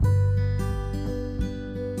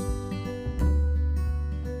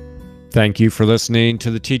Thank you for listening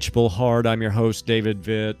to The Teachable Heart. I'm your host, David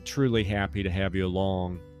Vitt. Truly happy to have you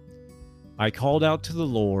along. I called out to the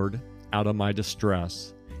Lord out of my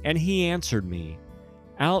distress, and he answered me.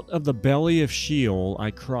 Out of the belly of Sheol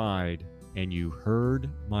I cried, and you heard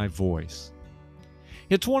my voice.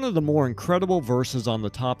 It's one of the more incredible verses on the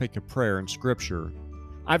topic of prayer in Scripture.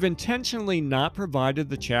 I've intentionally not provided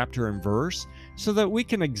the chapter and verse so that we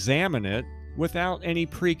can examine it without any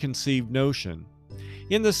preconceived notion.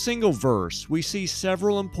 In the single verse, we see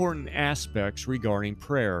several important aspects regarding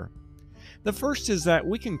prayer. The first is that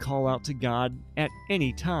we can call out to God at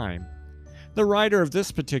any time. The writer of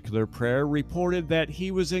this particular prayer reported that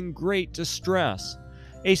he was in great distress,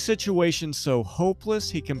 a situation so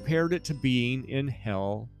hopeless he compared it to being in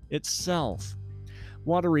hell itself.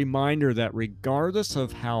 What a reminder that regardless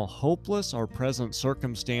of how hopeless our present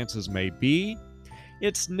circumstances may be,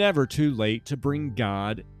 it's never too late to bring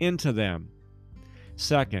God into them.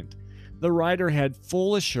 Second, the writer had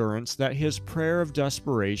full assurance that his prayer of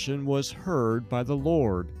desperation was heard by the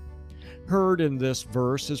Lord. Heard in this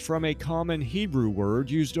verse is from a common Hebrew word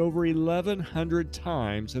used over 1,100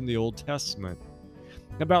 times in the Old Testament.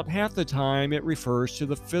 About half the time it refers to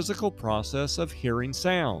the physical process of hearing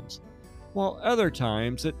sounds, while other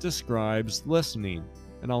times it describes listening,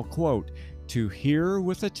 and I'll quote, to hear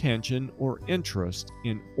with attention or interest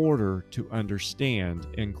in order to understand,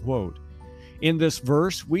 end quote. In this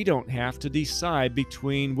verse, we don't have to decide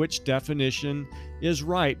between which definition is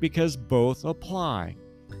right because both apply.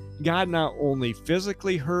 God not only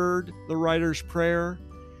physically heard the writer's prayer,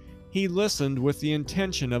 he listened with the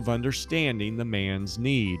intention of understanding the man's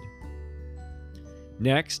need.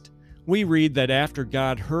 Next, we read that after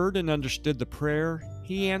God heard and understood the prayer,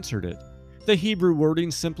 he answered it. The Hebrew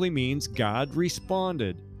wording simply means God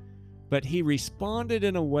responded, but he responded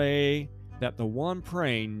in a way that the one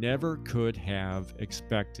praying never could have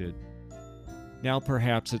expected. Now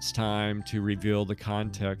perhaps it's time to reveal the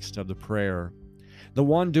context of the prayer. The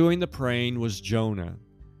one doing the praying was Jonah.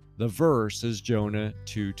 The verse is Jonah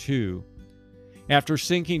 2:2. After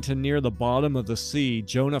sinking to near the bottom of the sea,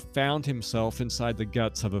 Jonah found himself inside the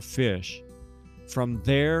guts of a fish. From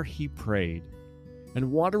there he prayed.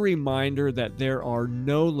 And what a reminder that there are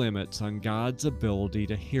no limits on God's ability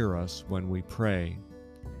to hear us when we pray.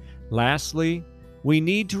 Lastly, we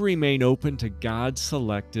need to remain open to God's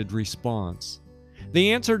selected response.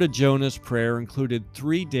 The answer to Jonah's prayer included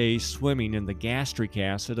 3 days swimming in the gastric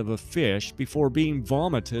acid of a fish before being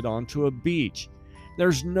vomited onto a beach.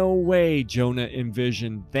 There's no way Jonah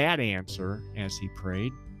envisioned that answer as he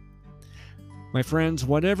prayed. My friends,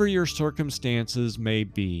 whatever your circumstances may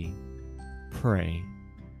be, pray,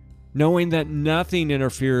 knowing that nothing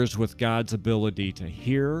interferes with God's ability to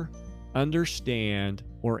hear, understand,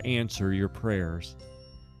 or answer your prayers.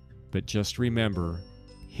 But just remember,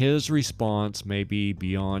 his response may be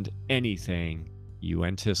beyond anything you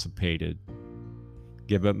anticipated.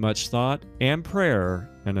 Give it much thought and prayer,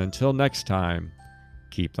 and until next time,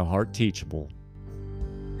 keep the heart teachable.